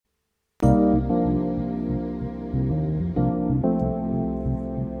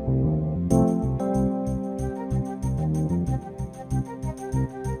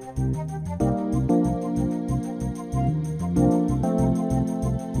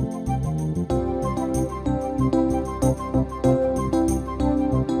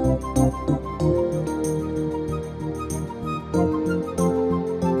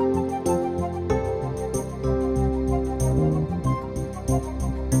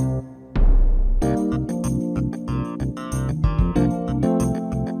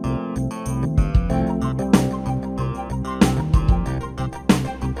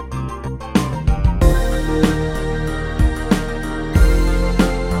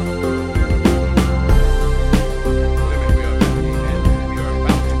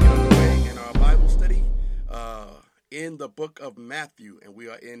book of Matthew, and we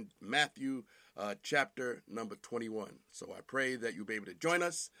are in Matthew chapter number 21. So I pray that you'll be able to join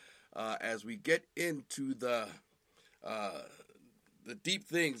us as we get into the deep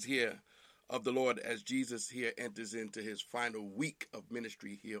things here of the Lord as Jesus here enters into his final week of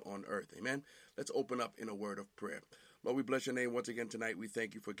ministry here on earth. Amen. Let's open up in a word of prayer. Lord, we bless your name once again tonight. We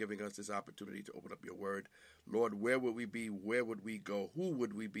thank you for giving us this opportunity to open up your word. Lord, where would we be? Where would we go? Who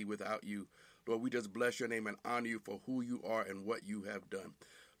would we be without you? Lord, we just bless your name and honor you for who you are and what you have done.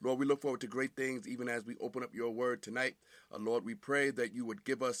 Lord, we look forward to great things even as we open up your word tonight. Lord, we pray that you would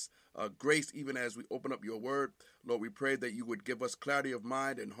give us grace even as we open up your word. Lord, we pray that you would give us clarity of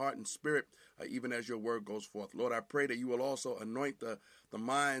mind and heart and spirit even as your word goes forth. Lord, I pray that you will also anoint the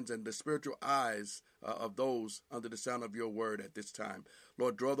minds and the spiritual eyes of those under the sound of your word at this time.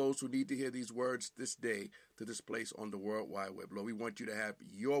 Lord, draw those who need to hear these words this day to this place on the World Wide Web. Lord, we want you to have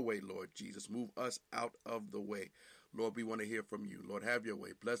your way, Lord Jesus. Move us out of the way. Lord, we want to hear from you. Lord, have your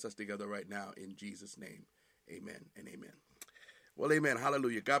way. Bless us together right now in Jesus' name. Amen and amen. Well, amen.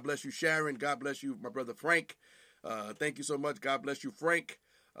 Hallelujah. God bless you, Sharon. God bless you, my brother Frank. Thank you so much. God bless you, Frank.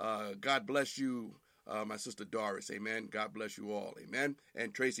 God bless you, my sister Doris. Amen. God bless you all. Amen.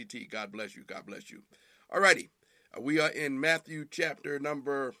 And Tracy T. God bless you. God bless you. All righty. We are in Matthew chapter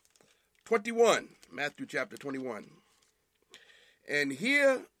number 21. Matthew chapter 21. And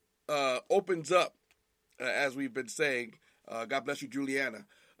here opens up, as we've been saying, God bless you, Juliana,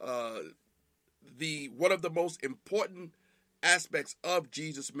 one of the most important aspects of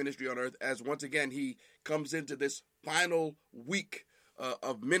Jesus' ministry on earth, as once again he comes into this final week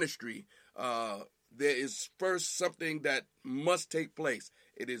of ministry. There is first something that must take place.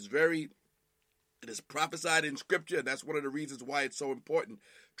 It is prophesied in Scripture, and that's one of the reasons why it's so important.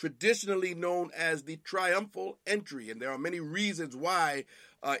 Traditionally known as the triumphal entry, and there are many reasons why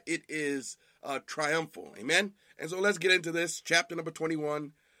it is triumphal. Amen? And so let's get into this. Chapter number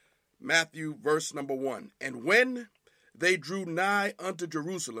 21, Matthew, verse number 1. And when they drew nigh unto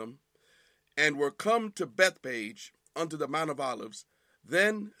Jerusalem, and were come to Bethphage unto the Mount of Olives,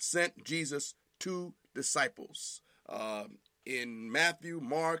 then sent Jesus 2 disciples. In Matthew,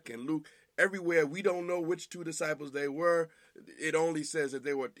 Mark, and Luke, everywhere we don't know which 2 disciples they were. It only says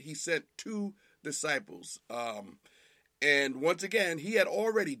that he sent 2 disciples. And once again,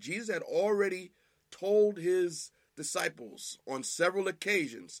 Jesus had already told his disciples on several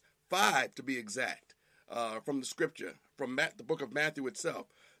occasions, 5 to be exact, from the scripture, from the book of Matthew itself,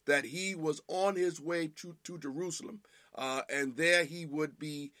 that he was on his way to Jerusalem. And there he would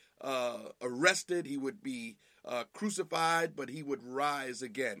be arrested, he would be crucified, but he would rise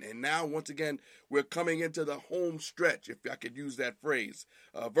again. And now, once again, we're coming into the home stretch, if I could use that phrase.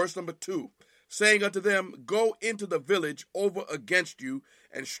 Verse number 2. Saying unto them, Go into the village over against you,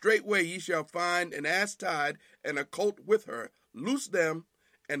 and straightway ye shall find an ass tied, and a colt with her. Loose them,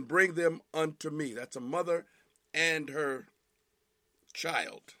 and bring them unto me. That's a mother and her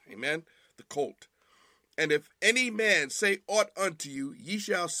child. Amen? The colt. And if any man say aught unto you, ye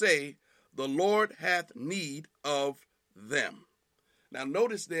shall say, The Lord hath need of them. Now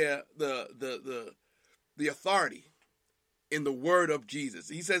notice there the authority in the word of Jesus.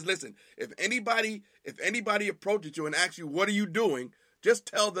 He says, listen, if anybody approaches you and asks you, what are you doing? Just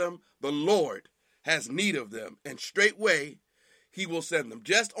tell them the Lord has need of them, and straightway he will send them.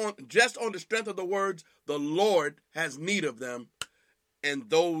 Just on the strength of the words, the Lord has need of them, and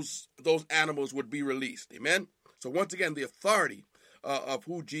those animals would be released. Amen? So once again, the authority of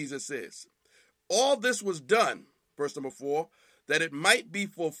who Jesus is. All this was done, verse number 4, that it might be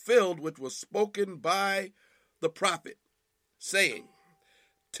fulfilled which was spoken by the prophet, saying,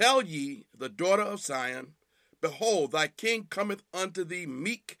 Tell ye the daughter of Zion, Behold, thy king cometh unto thee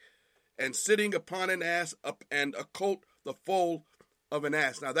meek, and sitting upon an ass, and a colt the foal of an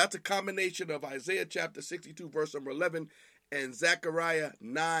ass. Now that's a combination of Isaiah chapter 62, verse number 11, and Zechariah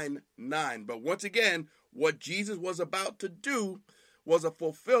 9:9. But once again, what Jesus was about to do was a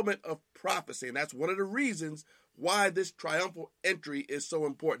fulfillment of prophecy, and that's one of the reasons why this triumphal entry is so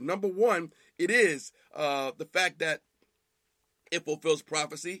important. Number one, it is the fact that it fulfills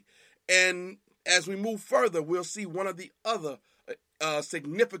prophecy. And as we move further, we'll see one of the other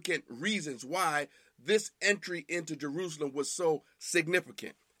significant reasons why this entry into Jerusalem was so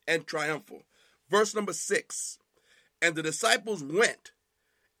significant and triumphal. Verse number 6, and the disciples went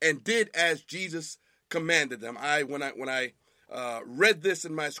and did as Jesus commanded them. When I read this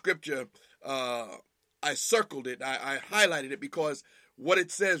in my scripture, I circled it, I highlighted it, because what it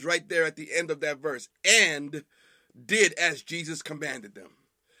says right there at the end of that verse, and did as Jesus commanded them.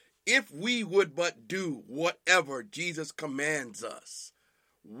 If we would but do whatever Jesus commands us,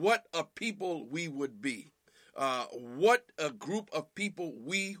 what a people we would be. what a group of people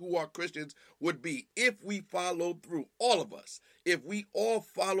we who are Christians would be if we followed through, all of us, if we all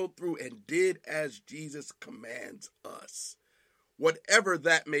followed through and did as Jesus commands us. Whatever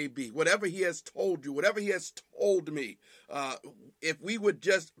that may be, whatever he has told you, whatever he has told me, if we would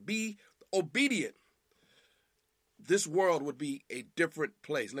just be obedient, this world would be a different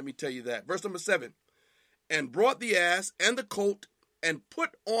place. Let me tell you that. Verse number 7, and brought the ass and the colt and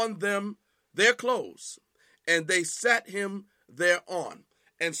put on them their clothes, and they sat him thereon.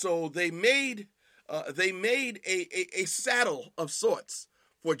 And so they made a saddle of sorts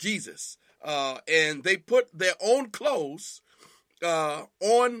for Jesus, and they put their own clothes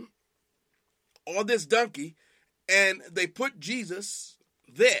on this donkey, and they put Jesus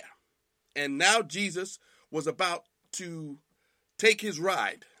there. And now Jesus was about to take his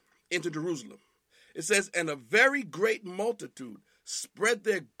ride into Jerusalem. It says, and a very great multitude spread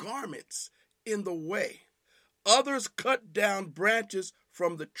their garments in the way. Others cut down branches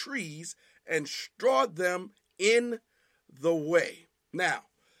from the trees and strawed them in the way. Now,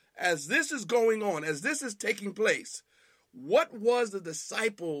 as this is going on, as this is taking place, what was the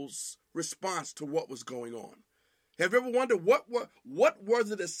disciples' response to what was going on? Have you ever wondered what were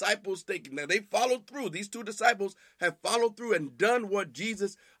the disciples thinking? Now, they followed through. These two disciples have followed through and done what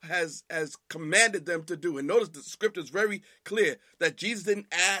Jesus has commanded them to do. And notice the scripture is very clear that Jesus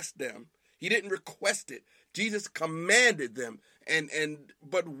didn't ask them. He didn't request it. Jesus commanded them.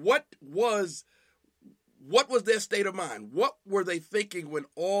 But what was their state of mind? What were they thinking when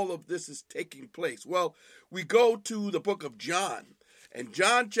all of this is taking place? Well, we go to the book of John. And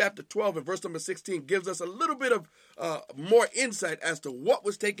John chapter 12 and verse number 16 gives us a little bit of more insight as to what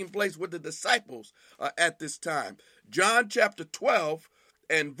was taking place with the disciples at this time. John chapter 12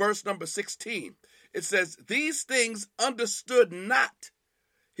 and verse number 16. It says, these things understood not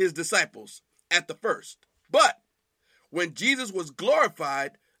his disciples at the first. But when Jesus was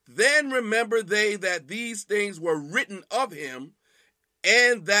glorified, then remembered they that these things were written of him,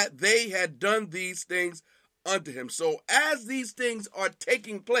 and that they had done these things unto him. So as these things are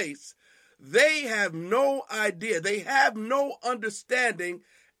taking place, they have no idea. They have no understanding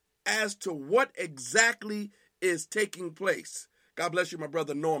as to what exactly is taking place. God bless you, my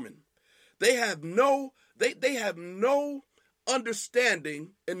brother Norman. They have no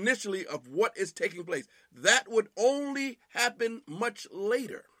understanding initially of what is taking place. That would only happen much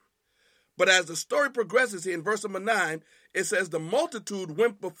later. But as the story progresses here in verse number 9, it says, the multitude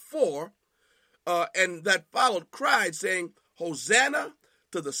went before and that followed cried, saying, Hosanna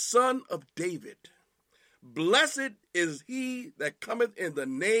to the Son of David. Blessed is he that cometh in the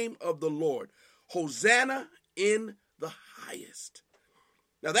name of the Lord. Hosanna in the highest.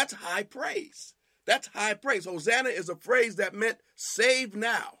 Now that's high praise. That's high praise. Hosanna is a phrase that meant save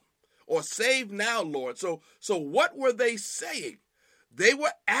now, or save now, Lord. So what were they saying? They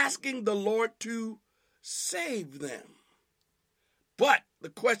were asking the Lord to save them. But the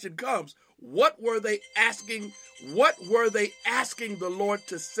question comes, what were they asking? What were they asking the Lord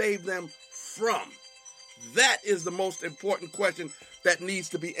to save them from? That is the most important question that needs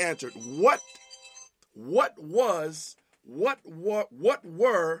to be answered. What were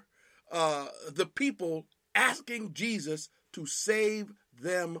the people asking Jesus to save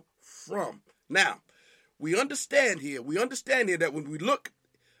them from? Now, we understand here that when we look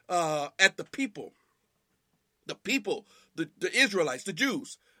at the people, the Israelites, the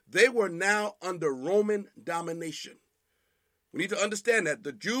Jews, they were now under Roman domination. We need to understand that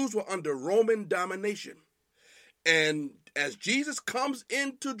the Jews were under Roman domination. And as Jesus comes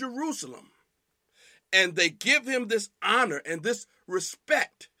into Jerusalem, and they give him this honor and this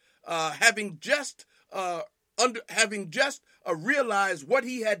respect, having just realized what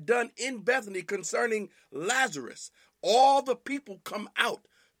he had done in Bethany concerning Lazarus, all the people come out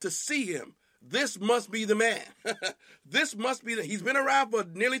to see him. This must be the man. This must be he's been around for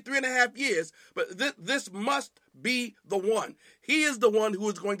nearly 3.5 years, but this must be the one. He is the one who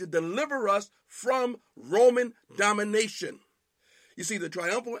is going to deliver us from Roman domination. You see, the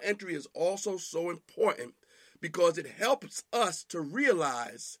triumphal entry is also so important because it helps us to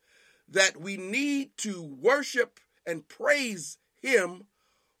realize that we need to worship and praise him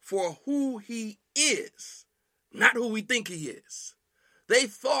for who he is, not who we think he is. They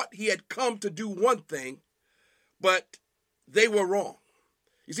thought he had come to do one thing, but they were wrong.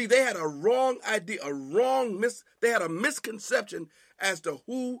 You see, they had a wrong idea, they had a misconception as to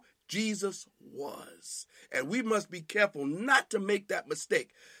who Jesus was. And we must be careful not to make that mistake.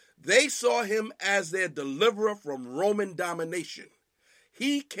 They saw him as their deliverer from Roman domination.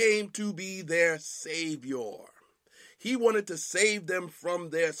 He came to be their savior. He wanted to save them from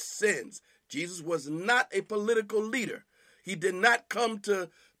their sins. Jesus was not a political leader. He did not come to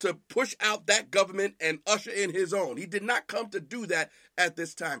push out that government and usher in his own. He did not come to do that at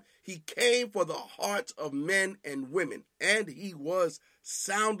this time. He came for the hearts of men and women, and he was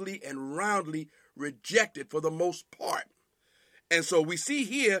soundly and roundly rejected for the most part. And so we see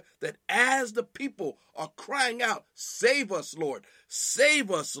here that as the people are crying out, "Save us, Lord, save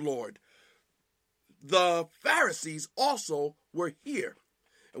us, Lord," the Pharisees also were here.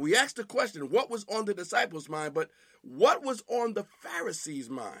 And we asked the question, what was on the disciples' mind? But what was on the Pharisees'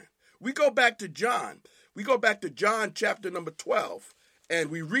 mind? We go back to John. We go back to John chapter number 12, and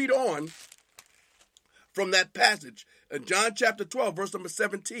we read on from that passage. In John chapter 12, verse number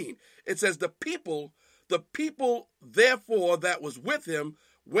 17, it says, the people therefore that was with him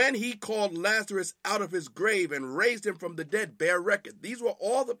when he called Lazarus out of his grave and raised him from the dead bear record. These were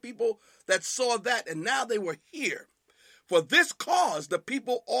all the people that saw that, and now they were here. For this cause the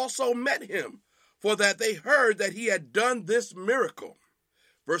people also met him, for that they heard that he had done this miracle.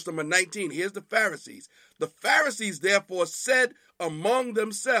 Verse number 19, here's the Pharisees. The Pharisees therefore said among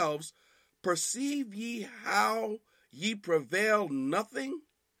themselves, "Perceive ye how ye prevail nothing?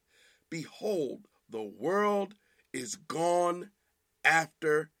 Behold, the world is gone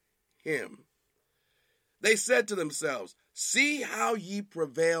after him." They said to themselves, "See how ye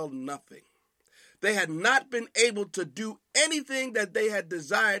prevail nothing." They had not been able to do anything that they had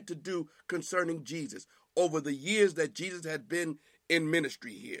desired to do concerning Jesus over the years that Jesus had been in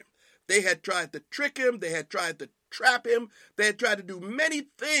ministry here. They had tried to trick him. They had tried to trap him. They had tried to do many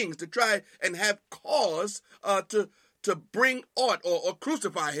things to try and have cause to bring aught or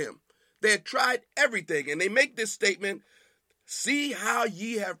crucify him. They had tried everything. And they make this statement, "See how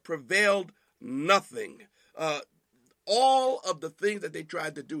ye have prevailed nothing." All of the things that they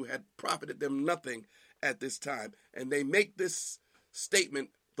tried to do had profited them nothing at this time. And they make this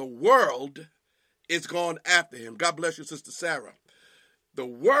statement, the world is gone after him. God bless you, Sister Sarah. The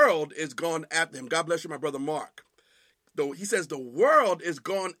world is gone after him. God bless you, my brother Mark. Though he says the world is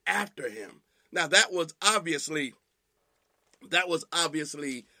gone after him. Now that was obviously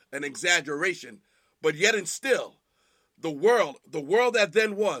an exaggeration, but yet and still, the world that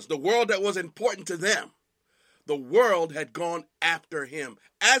then was, the world that was important to them, the world had gone after him.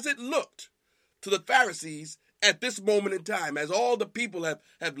 As it looked to the Pharisees at this moment in time, as all the people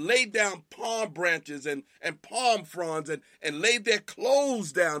have laid down palm branches and palm fronds and laid their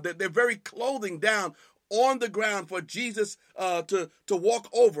clothes down, their very clothing down on the ground for Jesus to walk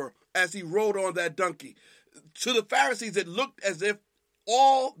over as he rode on that donkey. To the Pharisees, it looked as if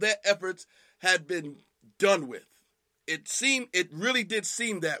all their efforts had been done with. It really did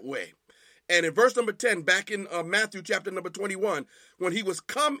seem that way. And in verse number 10, back in Matthew chapter number 21, when he was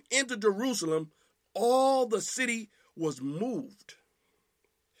come into Jerusalem, all the city was moved.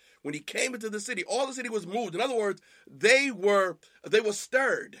 When he came into the city, all the city was moved. In other words, they were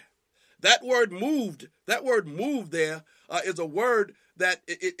stirred. That word moved there is a word that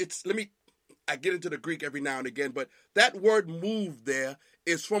I get into the Greek every now and again, but that word moved there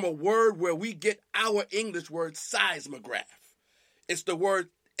is from a word where we get our English word seismograph. It's the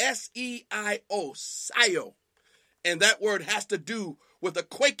word S-E-I-O, sio. And that word has to do with a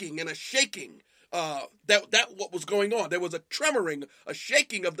quaking and a shaking. That what was going on. There was a tremoring, a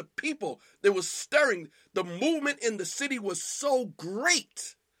shaking of the people. There was stirring. The movement in the city was so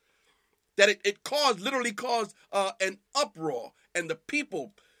great that it literally caused an uproar. And the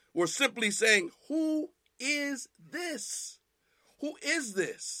people were simply saying, "Who is this? Who is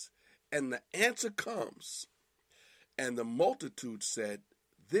this?" And the answer comes. And the multitude said,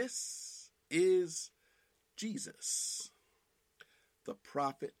 "This is Jesus, the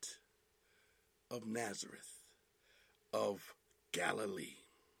prophet of Nazareth of Galilee."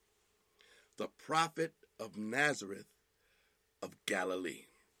 The prophet of Nazareth of Galilee.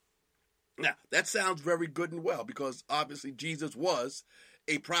 Now, that sounds very good and well because obviously Jesus was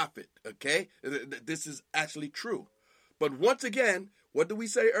a prophet, okay? This is actually true. But once again, what did we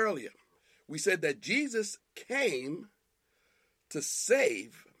say earlier? We said that Jesus came to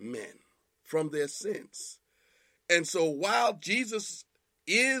save men from their sins. And so while Jesus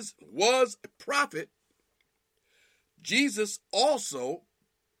was a prophet, Jesus also,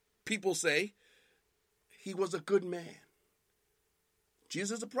 people say, he was a good man.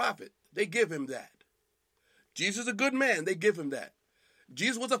 Jesus is a prophet. They give him that. Jesus is a good man. They give him that.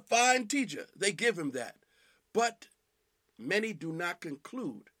 Jesus was a fine teacher. They give him that. But many do not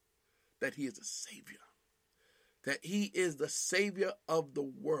conclude that he is a savior. That he is the savior of the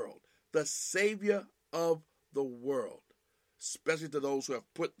world. The savior of the world. Especially to those who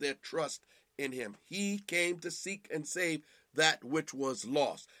have put their trust in him. He came to seek and save that which was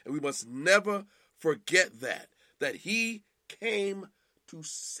lost. And we must never forget that he came to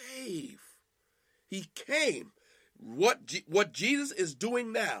save. He came. What Jesus is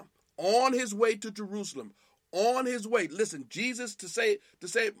doing now, on his way to Jerusalem, on his way. Listen, Jesus, to say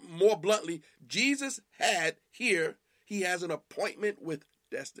it more bluntly, Jesus he has an appointment with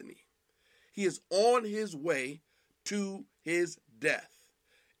destiny. He is on his way to his death.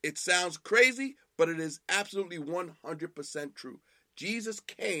 It sounds crazy, but it is absolutely 100% true. Jesus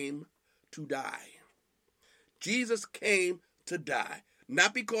came to die. Jesus came to die.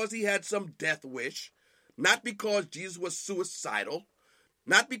 Not because he had some death wish, not because Jesus was suicidal,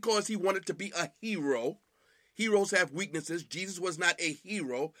 not because he wanted to be a hero. Heroes have weaknesses. Jesus was not a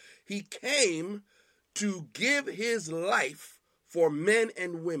hero. He came to give his life for men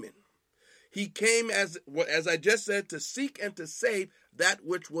and women. He came, as I just said, to seek and to save that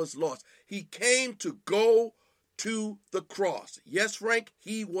which was lost. He came to go to the cross. Yes, Frank,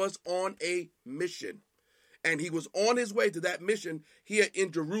 he was on a mission. And he was on his way to that mission here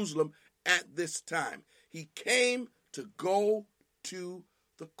in Jerusalem at this time. He came to go to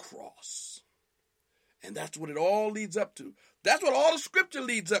the cross. And that's what it all leads up to. That's what all the scripture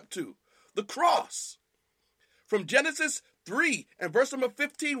leads up to. The cross. From Genesis 3 and verse number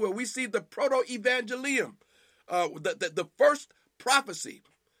 15, where we see the proto-evangelium, the first prophecy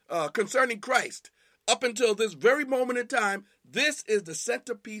concerning Christ, up until this very moment in time, this is the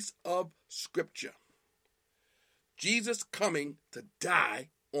centerpiece of scripture. Jesus coming to die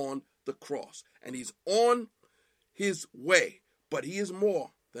on the cross. And he's on his way. But he is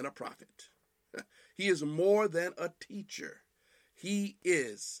more than a prophet. He is more than a teacher. He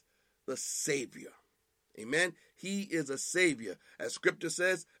is the Savior. Amen. He is a Savior, as scripture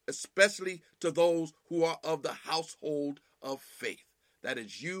says, especially to those who are of the household of faith. That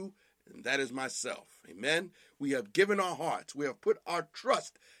is you and that is myself. Amen. We have given our hearts. We have put our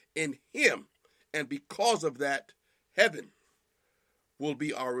trust in him. And because of that, heaven will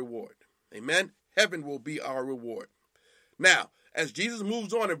be our reward. Amen. Heaven will be our reward. Now, as Jesus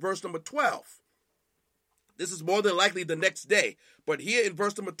moves on in verse number 12, this is more than likely the next day. But here in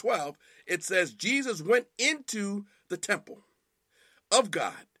verse number 12, it says, Jesus went into the temple of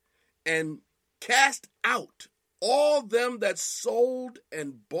God and cast out all them that sold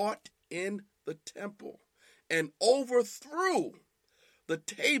and bought in the temple, and overthrew the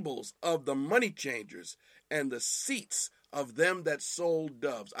tables of the money changers and the seats of them that sold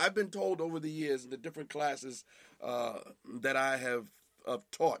doves. I've been told over the years in the different classes that I have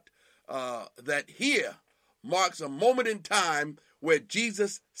taught that here marks a moment in time where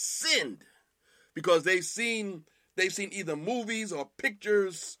Jesus sinned, because they've seen either movies or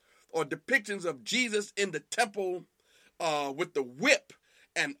pictures or depictions of Jesus in the temple with the whip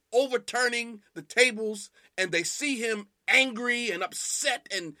and overturning the tables, and they see him angry and upset,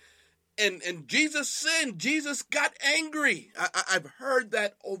 and Jesus sinned. Jesus got angry. I've heard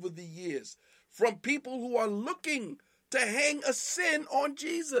that over the years from people who are looking to hang a sin on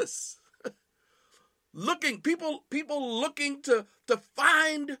Jesus. People looking to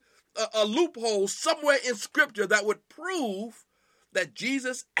find a loophole somewhere in scripture that would prove that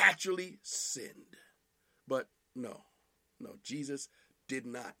Jesus actually sinned. But no, Jesus did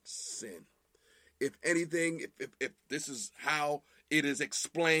not sin. If anything, if this is how it is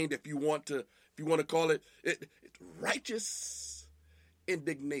explained, if you want to call it righteous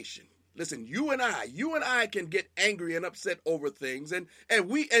indignation. Listen, you and I can get angry and upset over things, and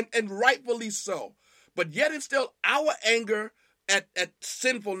rightfully so. But yet it's still our anger at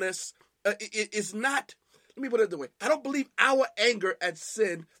sinfulness is not, let me put it the way, I don't believe our anger at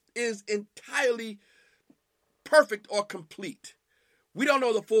sin is entirely perfect or complete. We don't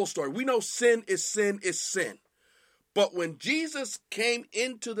know the full story. We know sin is sin is sin. But when Jesus came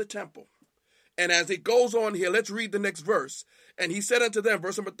into the temple, and as it goes on here, let's read the next verse. And he said unto them,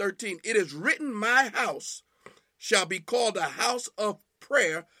 verse number 13, it is written, my house shall be called a house of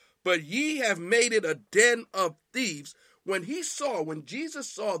prayer, but ye have made it a den of thieves. When Jesus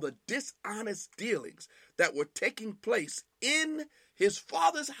saw the dishonest dealings that were taking place in his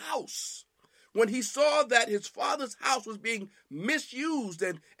father's house, when he saw that his father's house was being misused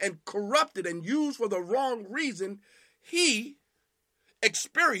and corrupted and used for the wrong reason, he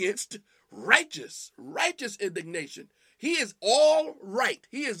experienced righteous indignation. He is all right.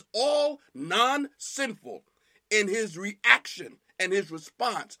 He is all non-sinful in his reaction and his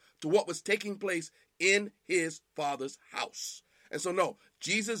response to what was taking place in his father's house. And so no,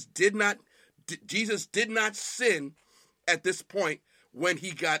 Jesus did not sin at this point when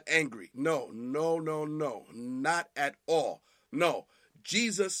he got angry. No, not at all. No,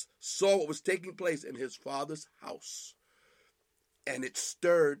 Jesus saw what was taking place in his Father's house, and it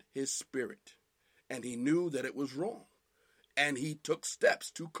stirred his spirit, and he knew that it was wrong, and he took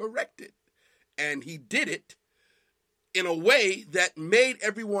steps to correct it, and he did it in a way that made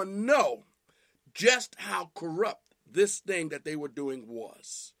everyone know just how corrupt this thing that they were doing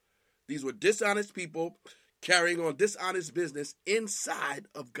was. These were dishonest people carrying on dishonest business inside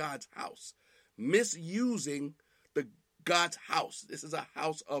of God's house, misusing God's house. This is a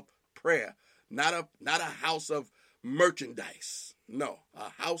house of prayer, not a house of merchandise. No, a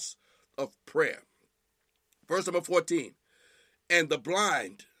house of prayer. Verse number 14. And the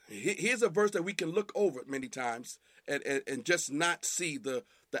blind. Here's a verse that we can look over many times and just not see the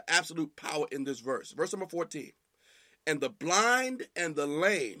absolute power in this verse. Verse number 14. And the blind and the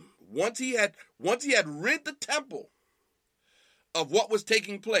lame, once he had rid the temple of what was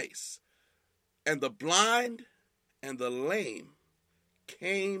taking place, and the blind and the lame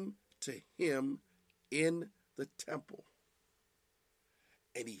came to him in the temple,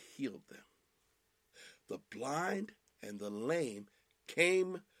 and he healed them. The blind and the lame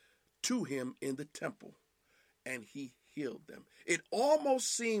came to him in the temple, and he healed them. It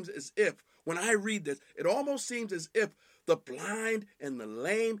almost seems as if, when I read this, it almost seems as if the blind and the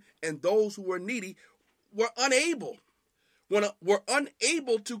lame and those who were needy were unable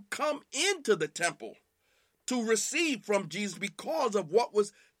to come into the temple to receive from Jesus because of what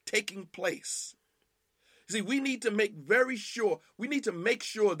was taking place. See, we need to make sure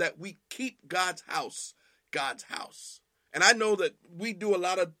that we keep God's house God's house. And I know that we do a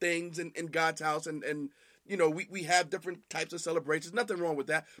lot of things in God's house, and you know, we have different types of celebrations. Nothing wrong with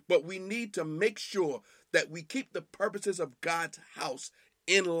that. But we need to make sure that we keep the purposes of God's house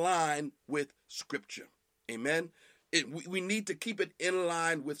in line with Scripture. Amen? We need to keep it in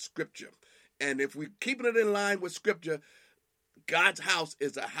line with Scripture. And if we're keeping it in line with Scripture, God's house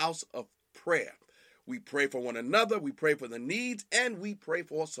is a house of prayer. We pray for one another, we pray for the needs, and we pray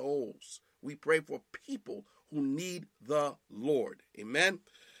for souls. We pray for people who need the Lord. Amen?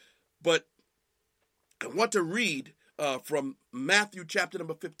 But I want to read from Matthew chapter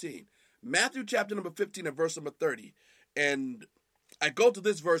number 15. Matthew chapter number 15 and verse number 30. And I go to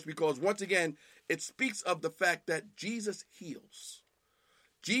this verse because, once again, it speaks of the fact that Jesus heals.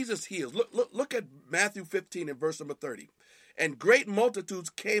 Jesus heals. Look at Matthew 15 and verse number 30. And great multitudes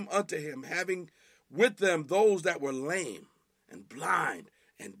came unto him, having with them those that were lame and blind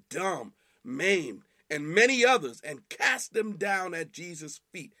and dumb, maimed, and many others, and cast them down at Jesus'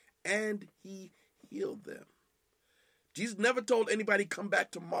 feet, and he healed them. Jesus never told anybody, come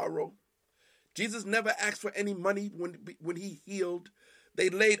back tomorrow. Jesus never asked for any money when he healed. They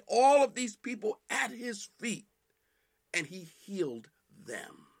laid all of these people at his feet, and he healed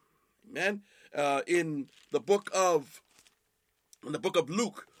them. Amen. In the book of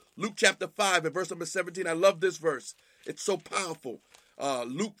Luke chapter 5 and verse number 17, I love this verse. It's so powerful.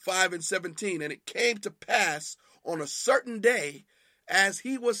 Luke 5 and 17, and it came to pass on a certain day as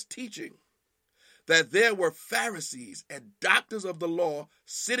he was teaching, that there were Pharisees and doctors of the law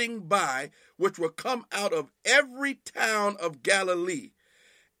sitting by, which were come out of every town of Galilee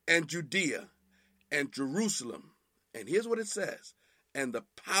and Judea and Jerusalem. And here's what it says. And the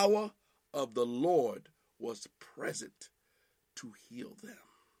power of the Lord was present to heal them.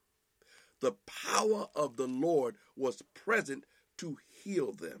 The power of the Lord was present to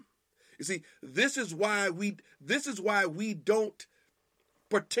heal them. You see, this is why we don't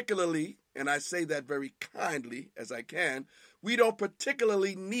particularly, and I say that very kindly as I can, we don't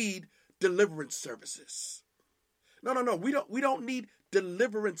particularly need deliverance services. No. We don't need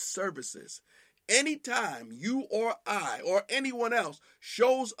deliverance services. Anytime you or I or anyone else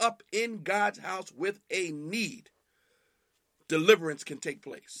shows up in God's house with a need, deliverance can take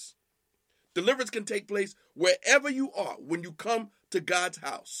place. Deliverance can take place wherever you are when you come to God's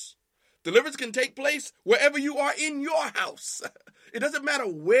house. Deliverance can take place wherever you are in your house. It doesn't matter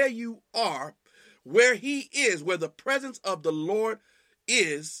where you are, where he is, where the presence of the Lord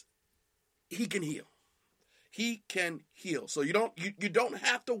is, he can heal. He can heal. So you don't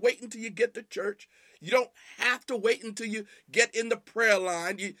have to wait until you get to church. You don't have to wait until you get in the prayer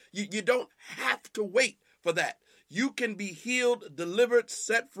line. You don't have to wait for that. You can be healed, delivered,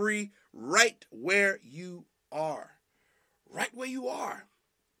 set free right where you are. Right where you are.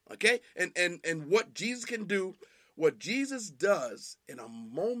 Okay? And what Jesus can do, what Jesus does in a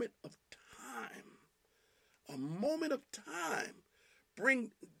moment of time,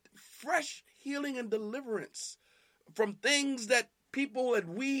 bring fresh healing and deliverance from things that people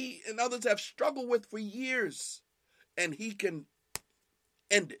and we and others have struggled with for years. And he can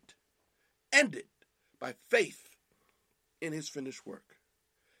end it by faith in his finished work.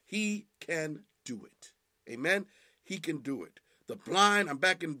 He can do it. Amen? He can do it. The blind, I'm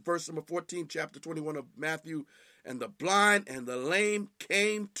back in verse number 14, chapter 21 of Matthew, and the blind and the lame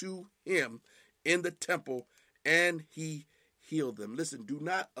came to him in the temple, and he healed them. Listen, do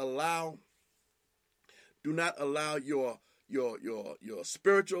not allow your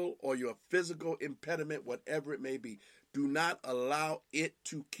spiritual or your physical impediment, whatever it may be, do not allow it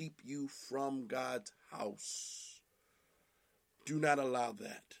to keep you from God's house. Do not allow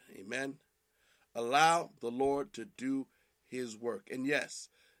that. Amen. Allow the Lord to do his work. And yes,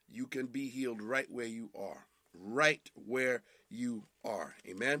 you can be healed right where you are. Right where you are.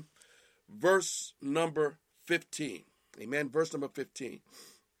 Amen. Verse number 15. Amen. Verse number 15.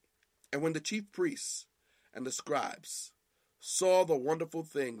 And when the chief priests and the scribes saw the wonderful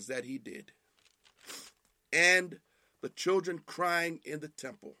things that he did, and the children crying in the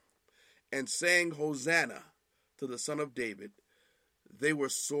temple and saying, Hosanna to the Son of David, they were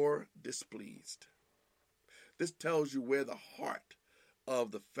sore displeased. This tells you where the heart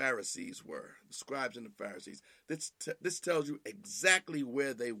of the Pharisees were, the scribes and the Pharisees. This tells you exactly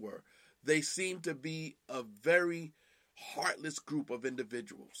where they were. They seem to be a very heartless group of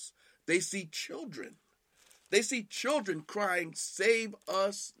individuals. They see children. They see children crying, save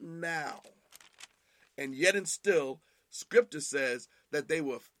us now. And yet and still, Scripture says that they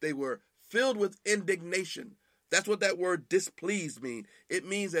were filled with indignation. That's what that word displeased means. It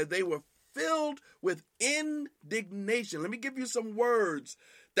means that they were filled with indignation. Let me give you some words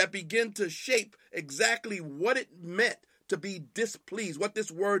that begin to shape exactly what it meant to be displeased, what this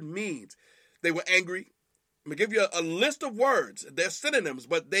word means. They were angry. I'm going to give you a list of words. They're synonyms,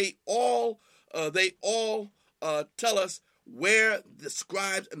 but they all tell us where the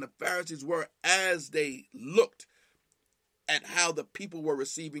scribes and the Pharisees were as they looked at how the people were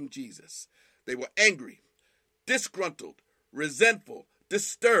receiving Jesus. They were angry, disgruntled, resentful,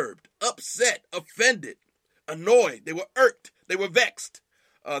 disturbed, upset, offended, annoyed. They were irked. They were vexed.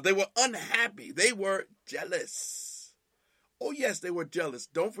 They were unhappy. They were jealous. Oh, yes, they were jealous.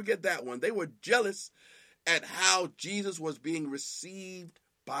 Don't forget that one. They were jealous at how Jesus was being received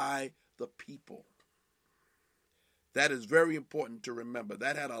by the people. That is very important to remember.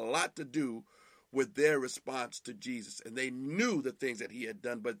 That had a lot to do with their response to Jesus. And they knew the things that he had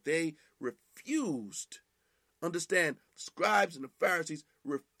done, but they refused. Understand, scribes and the Pharisees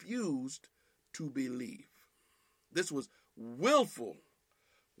refused to believe. This was willful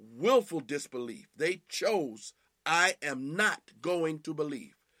disbelief. They chose, I am not going to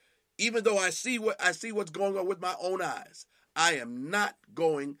believe. Even though I see what's going on with my own eyes, I am not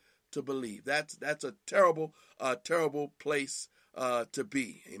going to believe. That's a terrible place to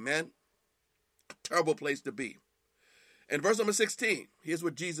be. Amen. A terrible place to be. In verse number 16, here's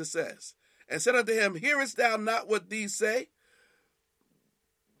what Jesus says. And said unto him, hearest thou not what these say?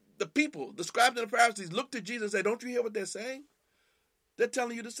 The people, the scribes and the Pharisees, looked to Jesus and said, don't you hear what they're saying? They're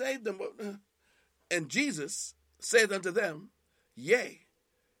telling you to save them. And Jesus said unto them, yea,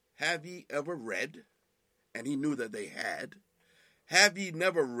 have ye ever read? And he knew that they had. Have ye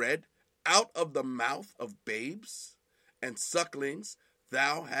never read, out of the mouth of babes and sucklings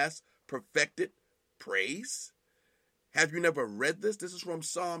thou hast perfected praise? Have you never read this? This is from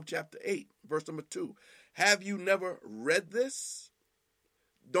Psalm chapter 8, verse number 2. Have you never read this?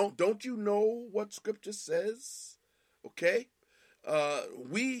 Don't you know what Scripture says? Okay?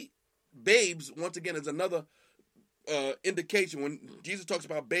 We babes, once again, is another indication. When Jesus talks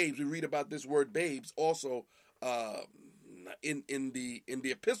about babes, we read about this word babes also in the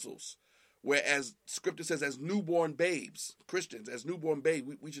epistles, whereas Scripture says as newborn babes, Christians, as newborn babes,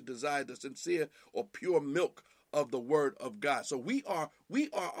 we should desire the sincere or pure milk of the word of God. So we are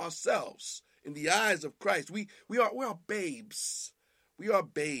ourselves in the eyes of Christ. We are babes. We are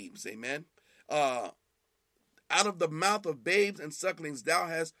babes. Amen. Out of the mouth of babes and sucklings thou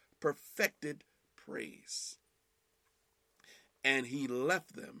hast perfected praise. And he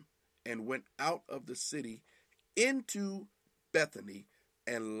left them and went out of the city into Bethany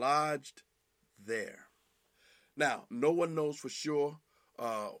and lodged there. Now, no one knows for sure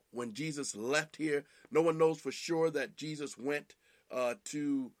when Jesus left here. No one knows for sure that Jesus went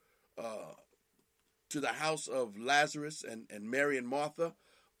to the house of Lazarus and Mary and Martha,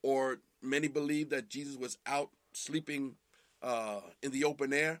 or many believe that Jesus was out sleeping in the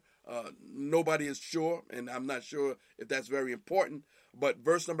open air. Nobody is sure, and I'm not sure if that's very important. But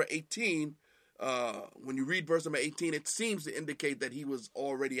verse number 18, when you read verse number 18, it seems to indicate that he was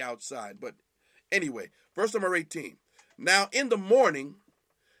already outside. But anyway, verse number 18. Now in the morning,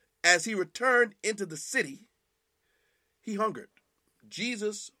 as he returned into the city, he hungered.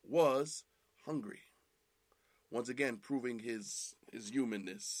 Jesus was hungry. Once again, proving his his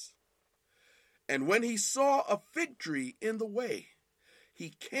humanness. And when he saw a fig tree in the way,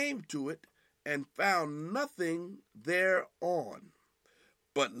 he came to it and found nothing thereon,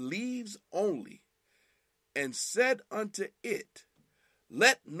 but leaves only, and said unto it,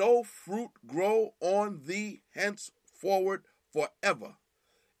 Let no fruit grow on thee henceforward forever.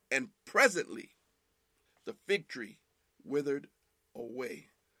 And presently the fig tree withered away.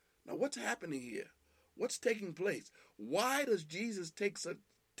 Now what's happening here? What's taking place? Why does Jesus take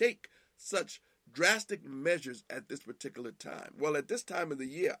such drastic measures at this particular time? Well, at this time of the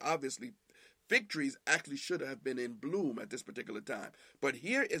year, obviously, fig trees actually should have been in bloom at this particular time. But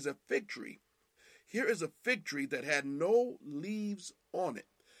here is a fig tree. Here is a fig tree that had no leaves on it.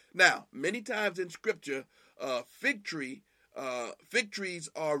 Now, many times in Scripture, fig trees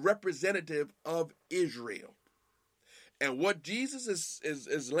are representative of Israel. And what Jesus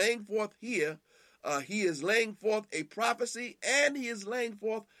is laying forth here, he is laying forth a prophecy and he is laying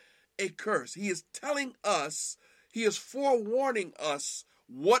forth a curse. He is telling us, he is forewarning us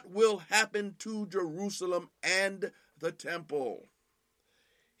what will happen to Jerusalem and the temple.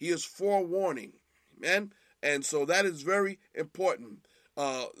 He is forewarning. Amen. And so that is very important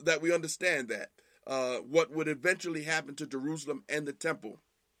that we understand that. What would eventually happen to Jerusalem and the temple.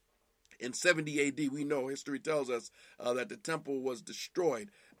 In 70 AD, we know history tells us that the temple was destroyed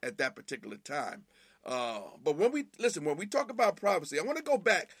at that particular time. But when we talk about prophecy, I want to go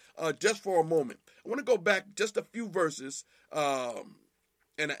back just for a moment. I want to go back just a few verses, and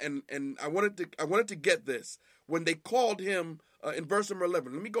I wanted to get this. When they called him in verse number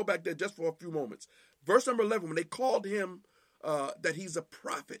 11, let me go back there just for a few moments. Verse number 11, when they called him that he's a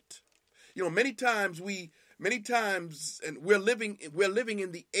prophet. You know, many times, and we're living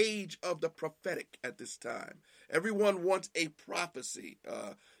in the age of the prophetic at this time. Everyone wants a prophecy.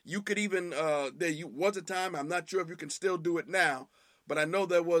 You could even there was a time, I'm not sure if you can still do it now, but I know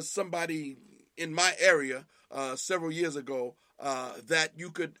there was somebody in my area several years ago that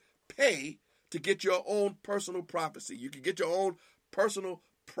you could pay to get your own personal prophecy. You could get your own personal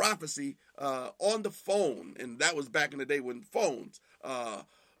prophecy on the phone, and that was back in the day when phones.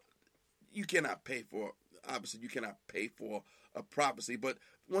 You cannot pay for a prophecy, but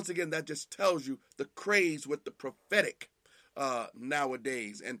once again, that just tells you the craze with the prophetic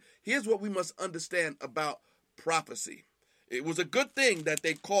nowadays. And here's what we must understand about prophecy. It was a good thing that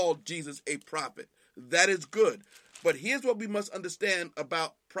they called Jesus a prophet. That is good. But here's what we must understand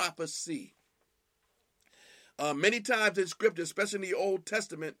about prophecy. Many times in Scripture, especially in the Old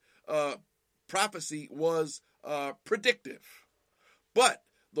Testament, prophecy was predictive. But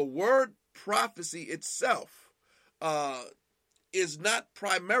the word prophecy itself is not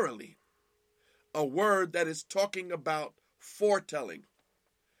primarily a word that is talking about foretelling.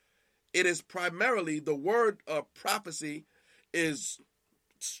 It is primarily, the word prophecy is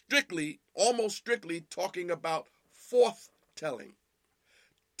almost strictly talking about forthtelling.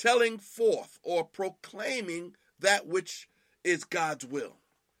 Telling forth or proclaiming that which is God's will.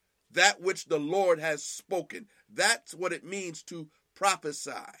 That which the Lord has spoken. That's what it means to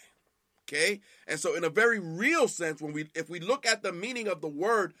prophesy. Okay? And so in a very real sense, if we look at the meaning of the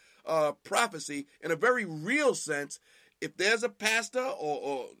word prophecy, in a very real sense, if there's a pastor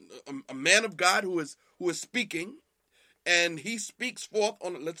or a man of God who is speaking, and he speaks forth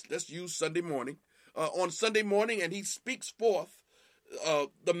on, let's use Sunday morning, on Sunday morning, and he speaks forth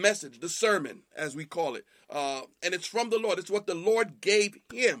the message, the sermon, as we call it, and it's from the Lord. It's what the Lord gave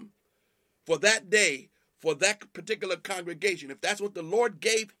him for that day, for that particular congregation. If that's what the Lord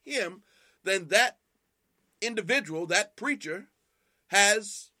gave him, then that individual, that preacher,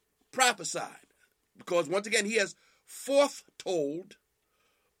 has prophesied. Because once again, he has foretold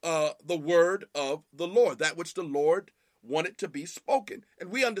the word of the Lord, that which the Lord wanted to be spoken.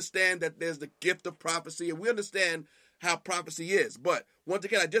 And we understand that there's the gift of prophecy, and we understand how prophecy is. But once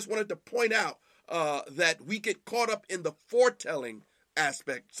again, I just wanted to point out that we get caught up in the foretelling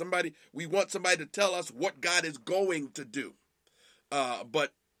aspect. We want somebody to tell us what God is going to do.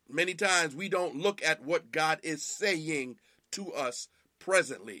 But many times we don't look at what God is saying to us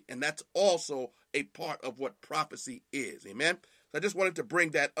presently. And that's also a part of what prophecy is. Amen. So I just wanted to bring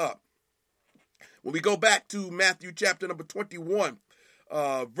that up. When we go back to Matthew chapter number 21,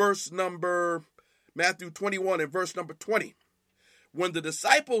 Matthew 21 and verse number 20. When the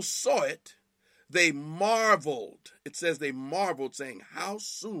disciples saw it, they marveled. It says they marveled, saying, how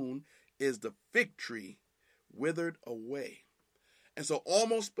soon is the fig tree withered away? And so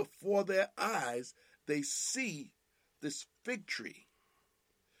almost before their eyes, they see this fig tree,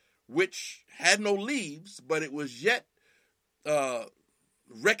 which had no leaves, but it was yet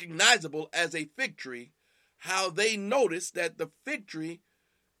recognizable as a fig tree. how they noticed that the fig tree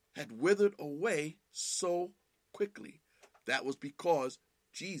had withered away so quickly. That was because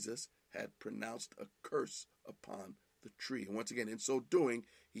Jesus had pronounced a curse upon the tree. And once again, in so doing,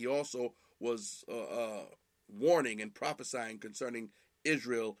 he also was warning and prophesying concerning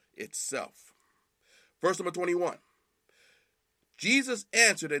Israel itself. Verse number 21. Jesus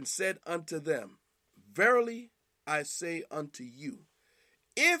answered and said unto them, Verily I say unto you,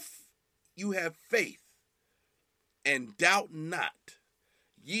 if you have faith and doubt not,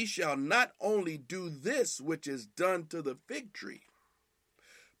 ye shall not only do this which is done to the fig tree,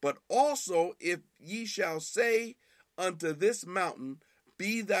 but also if ye shall say unto this mountain,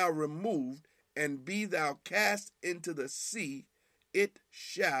 Be thou removed, and be thou cast into the sea, it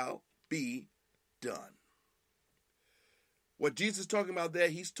shall be done. What Jesus is talking about there,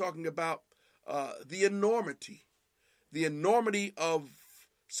 he's talking about the enormity of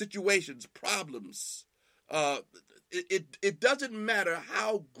situations, problems. It doesn't matter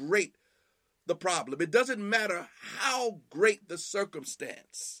how great the problem. It doesn't matter how great the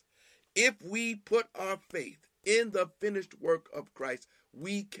circumstance. If we put our faith in the finished work of Christ,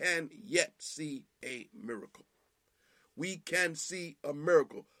 we can yet see a miracle. We can see a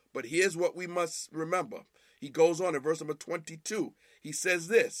miracle. But here's what we must remember. He goes on in verse number 22. He says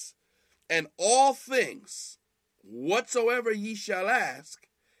this, And all things whatsoever ye shall ask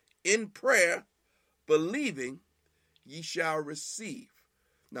in prayer, believing, ye shall receive.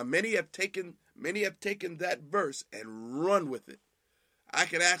 Now many have taken that verse and run with it. I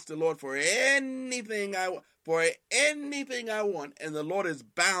can ask the Lord for anything I want, and the Lord is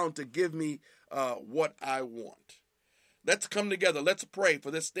bound to give me what I want. Let's come together. Let's pray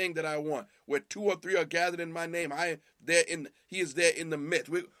for this thing that I want. Where 2 or 3 are gathered in my name, He is there in the midst.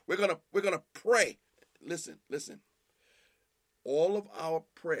 We're gonna pray. Listen. All of our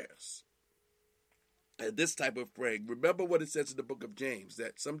prayers, this type of praying, remember what it says in the book of James,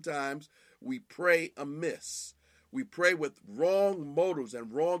 that sometimes we pray amiss. We pray with wrong motives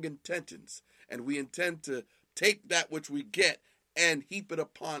and wrong intentions, and we intend to take that which we get and heap it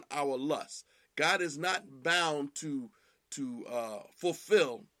upon our lust. God is not bound to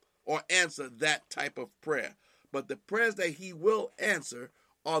fulfill or answer that type of prayer. But the prayers that he will answer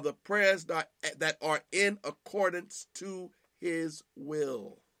are the prayers that are in accordance to his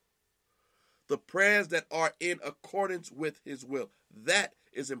will. The prayers that are in accordance with his will. That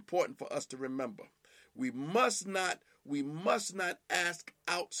is important for us to remember. We must not ask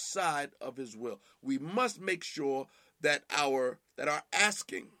outside of his will. We must make sure that our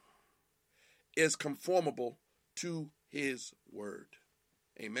asking is conformable to his word.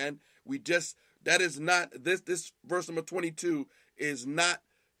 Amen. This verse number 22 is not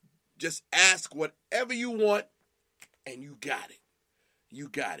just ask whatever you want and you got it. You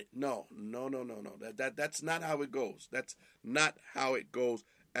got it. No. That's not how it goes. That's not how it goes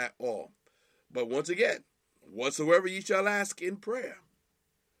at all. But once again, whatsoever ye shall ask in prayer,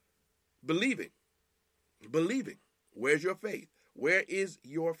 believing. Where's your faith? Where is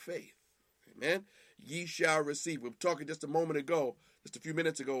your faith? Amen. Ye shall receive. We were talking just a few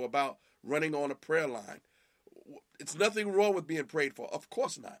minutes ago, about running on a prayer line. It's nothing wrong with being prayed for. Of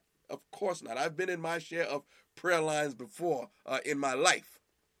course not. I've been in my share of prayer lines before in my life,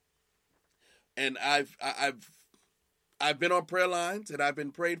 and I've been on prayer lines and I've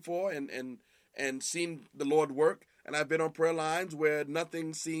been prayed for and seen the Lord work. And I've been on prayer lines where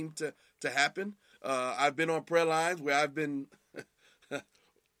nothing seemed to happen. I've been on prayer lines where I've been,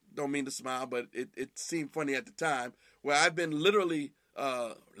 don't mean to smile, but it seemed funny at the time, where I've been literally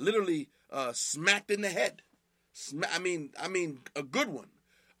smacked in the head. I mean, a good one.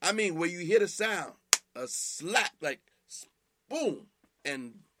 I mean, where you hear the sound, a slap, like, boom,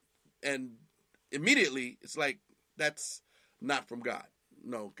 and immediately it's like, that's not from God.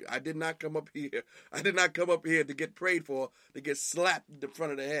 No, I did not come up here. I did not come up here to get prayed for, to get slapped in the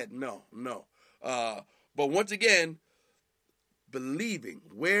front of the head. No. But once again, believing.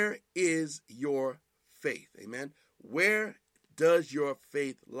 Where is your faith? Amen. Where does your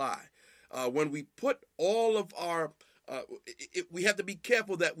faith lie? When we put all of our, we have to be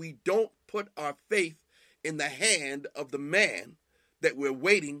careful that we don't put our faith in the hand of the man that we're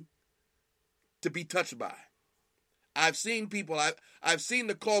waiting to be touched by. I've seen people, I've seen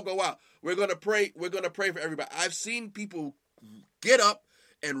the call go out. We're going to pray for everybody. I've seen people get up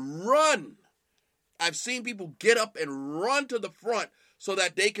and run. I've seen people get up and run to the front so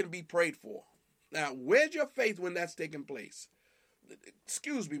that they can be prayed for. Now, where's your faith when that's taking place?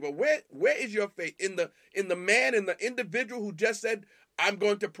 Excuse me, but where is your faith? In the man, in the individual who just said, I'm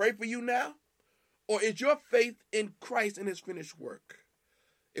going to pray for you now? Or is your faith in Christ and his finished work?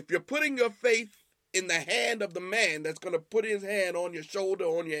 If you're putting your faith in the hand of the man that's going to put his hand on your shoulder,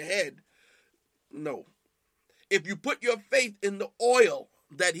 on your head. No. If you put your faith in the oil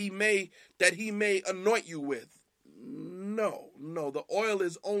that he may anoint you with, no. The oil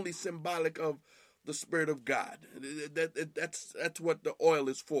is only symbolic of the Spirit of God. That's what the oil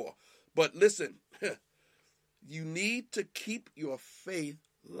is for. But listen, you need to keep your faith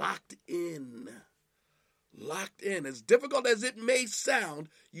locked in. Locked in. As difficult as it may sound,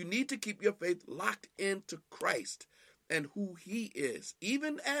 you need to keep your faith locked into Christ and who he is.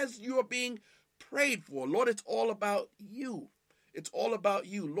 Even as you are being prayed for, Lord, it's all about you. It's all about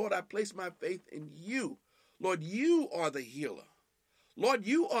you. Lord, I place my faith in you. Lord, you are the healer. Lord,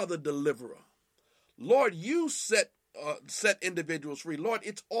 you are the deliverer. Lord, you set individuals free. Lord,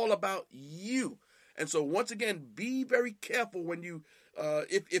 it's all about you. And so once again, be very careful when you,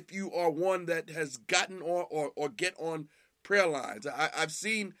 if you are one that has gotten or get on prayer lines. I've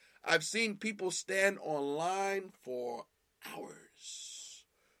seen people stand on line for hours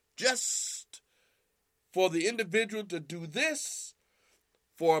just for the individual to do this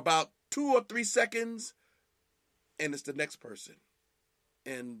for about 2 or 3 seconds, and it's the next person.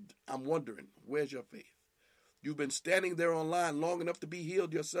 And I'm wondering, where's your faith? You've been standing there online long enough to be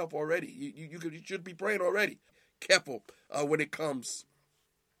healed yourself already. You should be praying already. Careful when it comes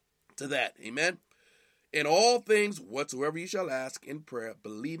to that. Amen. In all things, whatsoever ye shall ask in prayer,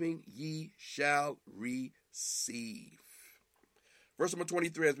 believing ye shall receive. Verse number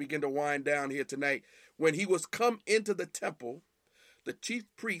 23, as we begin to wind down here tonight. When he was come into the temple, the chief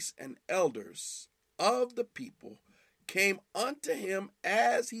priests and elders of the people came unto him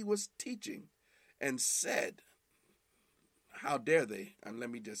as he was teaching, and said, how dare they? And let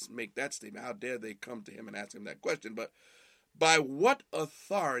me just make that statement. How dare they come to him and ask him that question? But by what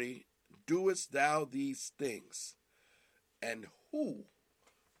authority doest thou these things? And who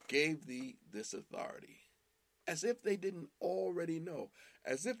gave thee this authority? As if they didn't already know.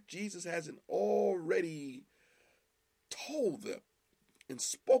 As if Jesus hasn't already told them and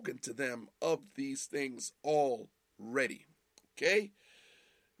spoken to them of these things already. Okay?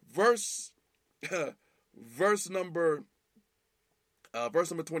 Verse number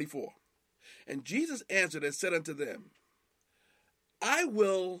 24. And Jesus answered and said unto them, I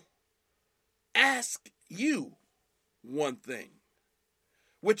will ask you one thing,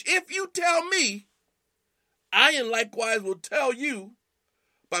 which if you tell me, I in likewise will tell you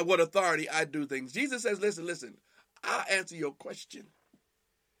by what authority I do things. Jesus says, listen, I'll answer your question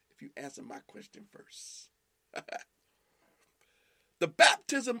if you answer my question first. The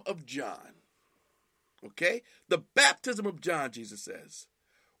baptism of John. Okay? The baptism of John, Jesus says.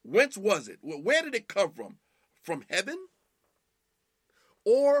 Whence was it? Where did it come from? From heaven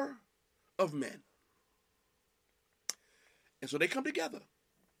or of men? And so they come together.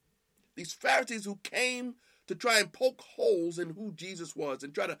 These Pharisees who came to try and poke holes in who Jesus was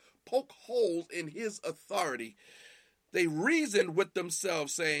and try to poke holes in his authority, they reasoned with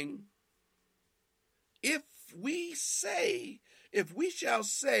themselves, saying, if we shall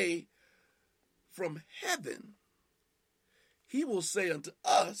say from heaven, he will say unto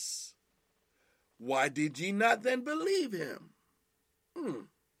us, why did ye not then believe him?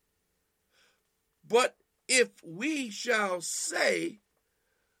 But if we shall say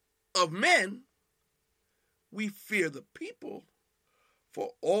of men, we fear the people, for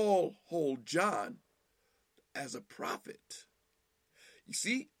all hold John as a prophet. You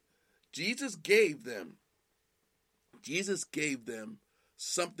see, Jesus gave them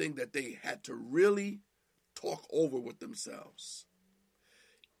something that they had to really talk over with themselves.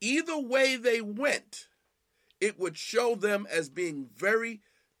 Either way they went, it would show them as being very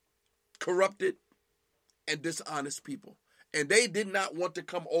corrupted and dishonest people. And they did not want to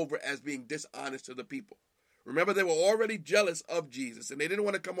come over as being dishonest to the people. Remember, they were already jealous of Jesus, and they didn't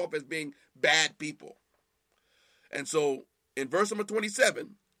want to come off as being bad people. And so, in verse number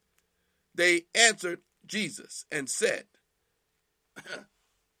 27, they answered Jesus and said,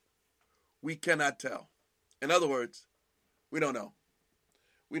 we cannot tell. In other words, we don't know.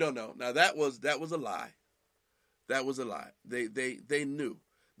 We don't know. Now, that was a lie. That was a lie. They knew.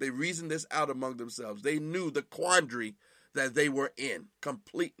 They reasoned this out among themselves. They knew the quandary that they were in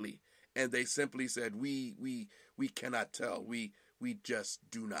completely. And they simply said, we cannot tell. We just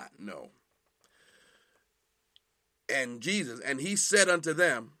do not know. And Jesus, and he said unto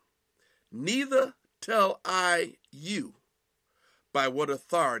them, neither tell I you by what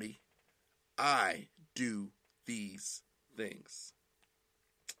authority I do these things.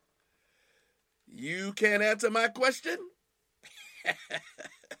 You can't answer my question?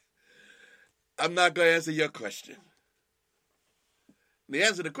 I'm not going to answer your question. And the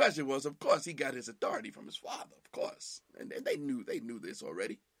answer to the question was, of course, he got his authority from his Father, of course. And they knew this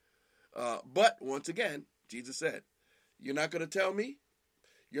already. But once again, Jesus said, you're not going to tell me?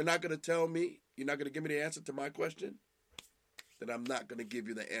 You're not going to tell me? You're not going to give me the answer to my question? Then I'm not going to give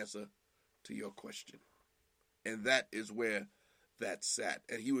you the answer to your question. And that is where that sat.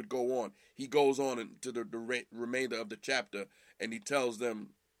 And he would go on. He goes on into the remainder of the chapter, and he tells them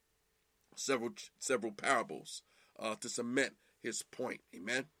several parables to cement his point.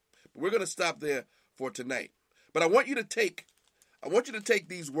 Amen. But we're going to stop there for tonight. But I want you to take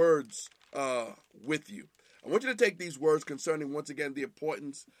these words with you. I want you to take these words concerning, once again, the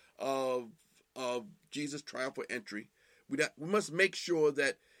importance of Jesus' triumphal entry. We must make sure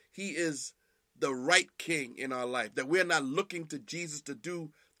that he is the right king in our life, that we're not looking to Jesus to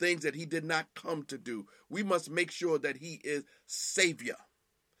do things that he did not come to do. We must make sure that he is Savior.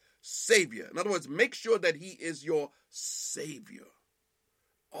 Savior. In other words, make sure that he is your Savior.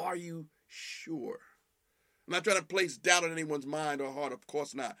 Are you sure? I'm not trying to place doubt in anyone's mind or heart. Of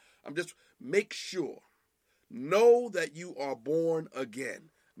course not. I'm just make sure. Know that you are born again.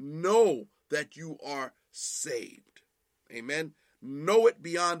 Know that you are saved. Amen. Know it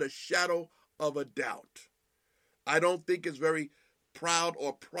beyond a shadow of a doubt. I don't think it's very proud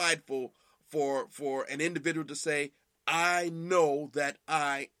or prideful for an individual to say, I know that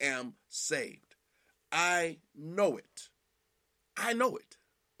I am saved. I know it. I know it.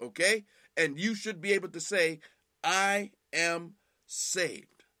 Okay? And you should be able to say, I am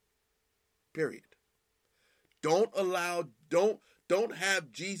saved. Period. Don't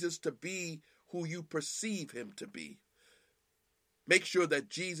have Jesus to be who you perceive him to be. Make sure that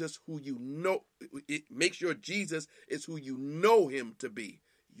make sure Jesus is who you know him to be,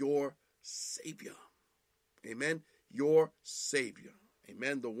 your Savior. Amen. Your Savior.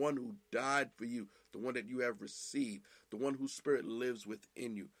 Amen. The one who died for you, the one that you have received, the one whose spirit lives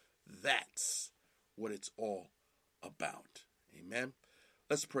within you. That's what it's all about. Amen.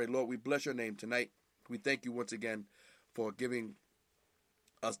 Let's pray. Lord, we bless your name tonight. We thank you once again for giving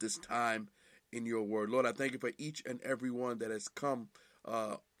us this time in your word. Lord, I thank you for each and every one that has come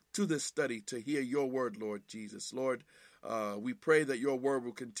to this study to hear your word, Lord Jesus. Lord, we pray that your word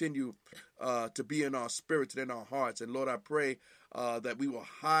will continue to be in our spirits and in our hearts. And Lord, I pray that we will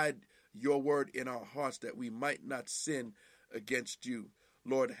hide your word in our hearts that we might not sin against you.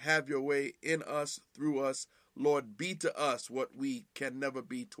 Lord, have your way in us, through us. Lord, be to us what we can never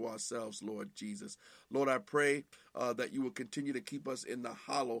be to ourselves, Lord Jesus. Lord, I pray that you will continue to keep us in the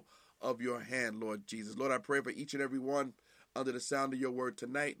hollow of your hand, Lord Jesus. Lord, I pray for each and every one under the sound of your word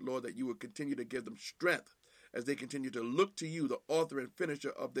tonight, Lord, that you will continue to give them strength as they continue to look to you, the author and finisher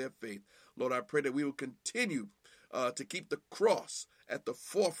of their faith. Lord, I pray that we will continue to keep the cross at the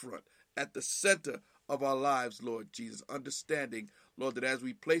forefront, at the center of our lives, Lord Jesus, understanding, Lord, that as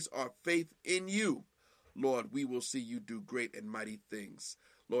we place our faith in you, Lord, we will see you do great and mighty things.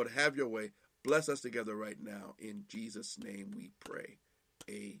 Lord, have your way. Bless us together right now. In Jesus' name we pray.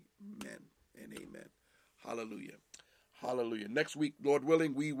 Amen and amen. Hallelujah. Hallelujah. Next week, Lord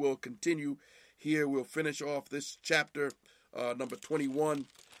willing, we will continue here. We'll finish off this chapter, number 21.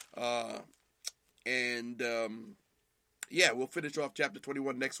 We'll finish off chapter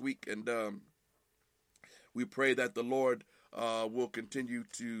 21 next week. And we pray that the Lord will continue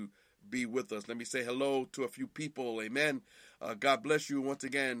to be with us. Let me say hello to a few people. Amen. God bless you once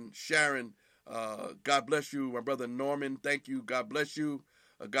again, Sharon. God bless you, my brother Norman. Thank you. God bless you.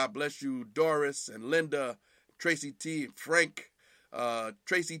 God bless you, Doris and Linda, Tracy T, Frank,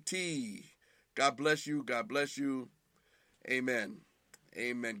 Tracy T. God bless you. God bless you. Amen.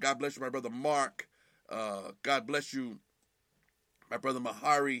 Amen. God bless you, my brother Mark. God bless you, my brother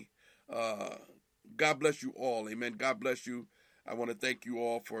Mahari. God bless you all. Amen. God bless you. I want to thank you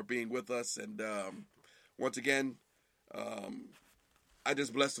all for being with us. And once again, I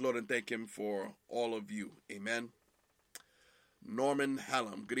just bless the Lord and thank him for all of you. Amen. Norman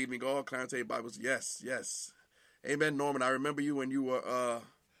Hallam. Good evening, all. Clarence A. Bibles. Yes, yes. Amen, Norman. I remember you when you were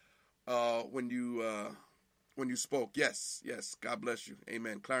when you spoke. Yes, yes. God bless you.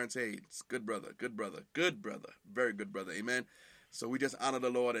 Amen. Clarence Hayes. Good brother. Good brother. Good brother. Very good brother. Amen. So we just honor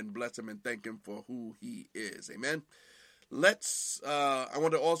the Lord and bless him and thank him for who he is. Amen. I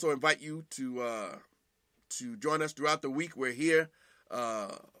want to also invite you to join us throughout the week. We're here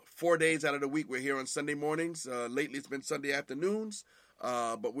 4 days out of the week. We're here on Sunday mornings. Lately it's been Sunday afternoons,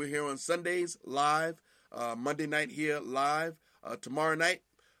 but we're here on Sundays live. Monday night here live. Tomorrow night,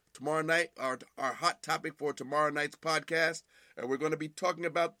 our hot topic for tomorrow night's podcast, and we're going to be talking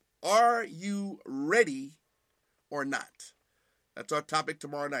about, are you ready or not? That's our topic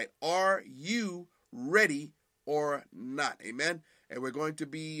tomorrow night. Are you ready or not? Amen. and we're going to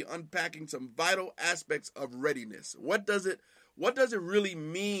be unpacking some vital aspects of readiness. What does it really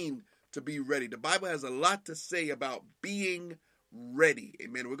mean to be ready? The Bible has a lot to say about being ready.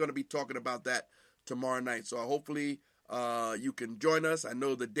 Amen. We're going to be talking about that tomorrow night. So hopefully you can join us. I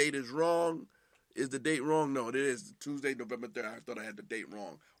know the date is wrong. Is the date wrong? No, it is Tuesday, November 3rd. I thought I had the date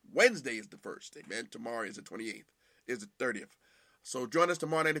wrong. Wednesday is the 1st. Amen. Tomorrow is the 28th. Is the 30th. So join us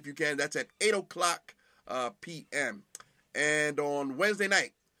tomorrow night if you can. That's at 8 o'clock p.m. And on Wednesday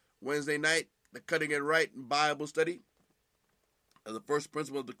night, the Cutting It Right Bible study, the first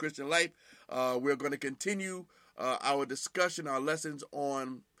principle of the Christian life. We're going to continue our discussion, our lessons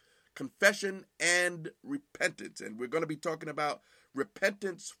on confession and repentance. And we're going to be talking about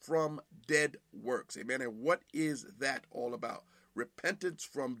repentance from dead works. Amen. And what is that all about? Repentance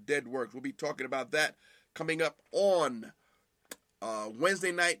from dead works. We'll be talking about that coming up on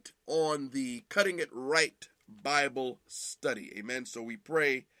Wednesday night on the Cutting It Right Bible study. Amen. So we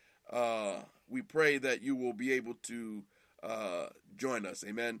pray that you will be able to join us.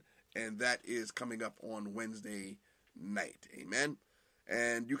 Amen. And that is coming up on Wednesday night. Amen.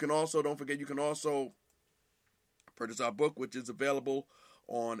 And you can also, don't forget, you can also purchase our book, which is available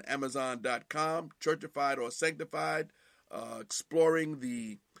on Amazon.com, Churchified or Sanctified, exploring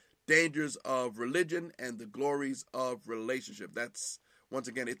the dangers of religion and the glories of relationship. That's, once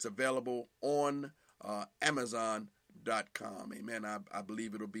again, it's available on Amazon.com. Amen. I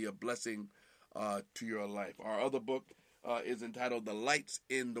believe it'll be a blessing to your life. Our other book is entitled The Lights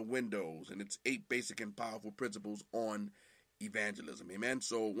in the Windows, and it's 8 basic and powerful principles on evangelism. Amen.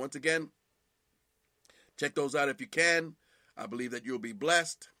 So once again, check those out if you can. I believe that you'll be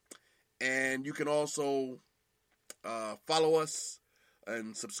blessed. And you can also follow us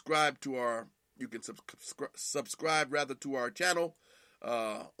and subscribe to our, you can subscribe rather to our channel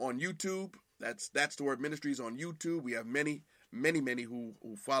on YouTube. That's the Word Ministries on YouTube. We have many who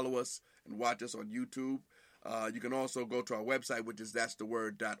follow us and watch us on YouTube. You can also go to our website, which is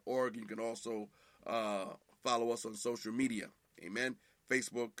that'stheword.org. You can also follow us on social media. Amen.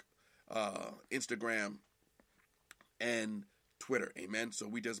 Facebook, Instagram, and Twitter. Amen. So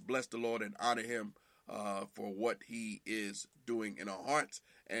we just bless the Lord and honor him for what he is doing in our hearts,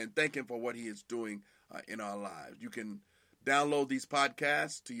 and thank him for what he is doing in our lives. You can download these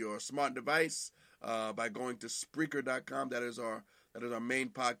podcasts to your smart device by going to Spreaker.com. That is our main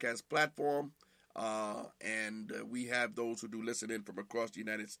podcast platform. And we have those who do listen in from across the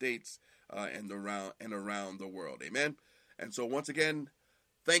United States and around the world. Amen. And so once again,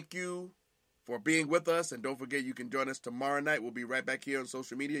 thank you for being with us. And don't forget, you can join us tomorrow night. We'll be right back here on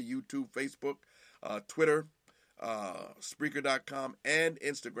social media, YouTube, Facebook, Twitter, Spreaker.com, and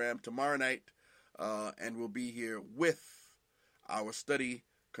Instagram tomorrow night. And we'll be here with our study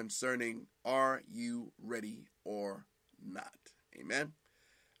concerning Are You Ready or Not? Amen.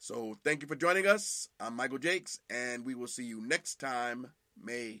 So thank you for joining us. I'm Michael Jakes, and we will see you next time.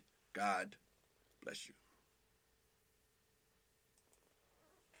 May God bless you.